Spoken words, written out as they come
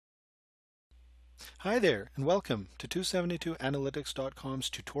Hi there, and welcome to 272analytics.com's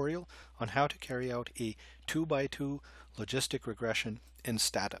tutorial on how to carry out a 2x2 logistic regression in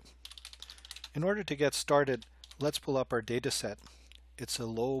Stata. In order to get started, let's pull up our data set. It's a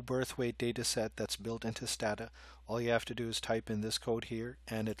low birth weight data set that's built into Stata. All you have to do is type in this code here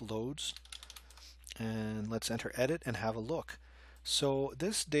and it loads. And let's enter edit and have a look. So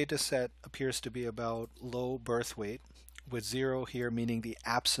this data set appears to be about low birth weight, with 0 here meaning the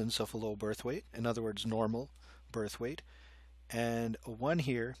absence of a low birth weight, in other words normal birth weight, and a 1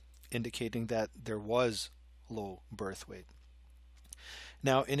 here indicating that there was low birth weight.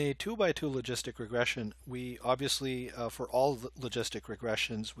 Now in a 2x2 logistic regression, we obviously for all logistic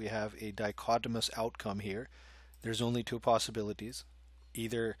regressions we have a dichotomous outcome here. There's only two possibilities.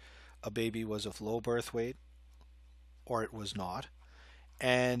 Either a baby was of low birth weight or it was not.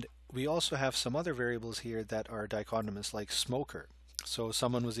 And we also have some other variables here that are dichotomous, like smoker. So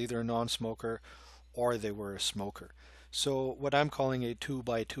someone was either a non-smoker or they were a smoker. So what I'm calling a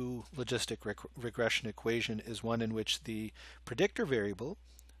 2x2 logistic regression equation is one in which the predictor variable,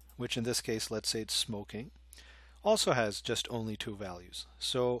 which in this case let's say it's smoking, also has just only two values.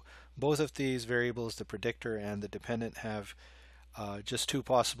 So both of these variables, the predictor and the dependent, have just two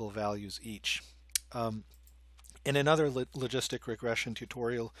possible values each. In another logistic regression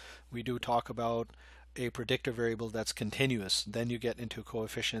tutorial, we do talk about a predictor variable that's continuous. Then you get into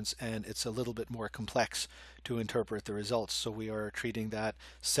coefficients and it's a little bit more complex to interpret the results. So we are treating that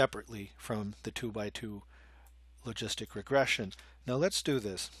separately from the 2x2 logistic regression. Now let's do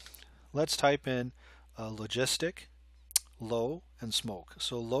this. Let's type in logistic, low, and smoke.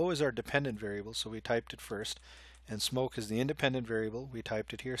 So low is our dependent variable, so we typed it first. And smoke is the independent variable. We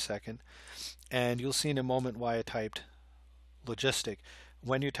typed it here second. And you'll see in a moment why I typed logistic.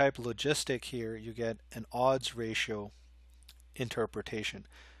 When you type logistic here, you get an odds ratio interpretation,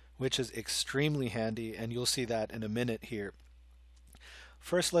 which is extremely handy, and you'll see that in a minute here.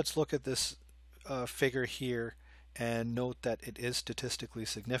 First, let's look at this figure here and note that it is statistically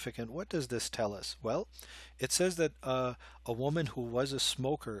significant. What does this tell us? Well, it says that a woman who was a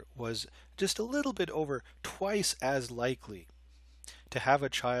smoker was just a little bit over twice as likely to have a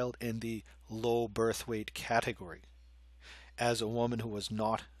child in the low birth weight category as a woman who was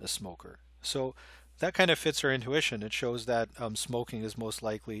not a smoker. So that kind of fits our intuition. It shows that smoking is most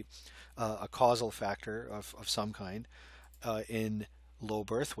likely a causal factor of some kind in low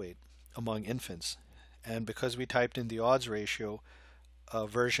birth weight among infants. And because we typed in the odds ratio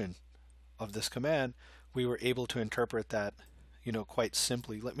version of this command, we were able to interpret that, quite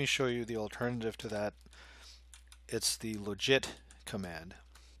simply. Let me show you the alternative to that. It's the logit command.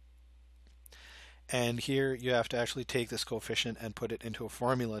 And here you have to actually take this coefficient and put it into a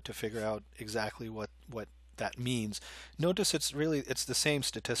formula to figure out exactly what that means. Notice it's the same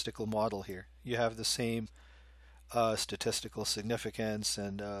statistical model here. You have the same statistical significance,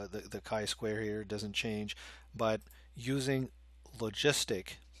 and the chi-square here doesn't change, but using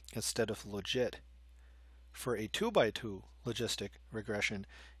logistic instead of logit for a 2x2 logistic regression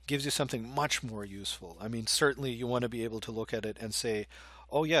gives you something much more useful. I mean, certainly you want to be able to look at it and say,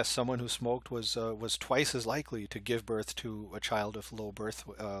 oh yes, someone who smoked was twice as likely to give birth to a child of low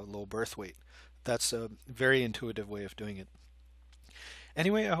birth weight. That's a very intuitive way of doing it.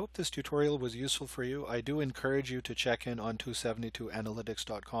 Anyway, I hope this tutorial was useful for you. I do encourage you to check in on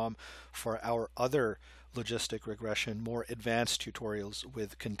 272analytics.com for our other logistic regression, more advanced tutorials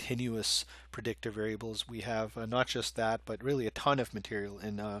with continuous predictor variables. We have not just that, but really a ton of material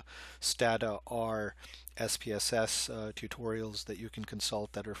in Stata, R, SPSS tutorials that you can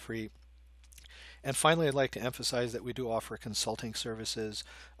consult that are free. And finally, I'd like to emphasize that we do offer consulting services,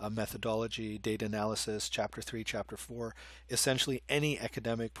 methodology, data analysis, Chapter 3, Chapter 4, essentially any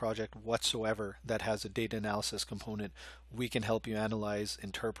academic project whatsoever that has a data analysis component. We can help you analyze,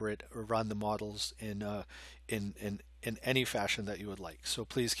 interpret, or run the models in any fashion that you would like. So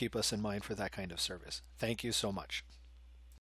please keep us in mind for that kind of service. Thank you so much.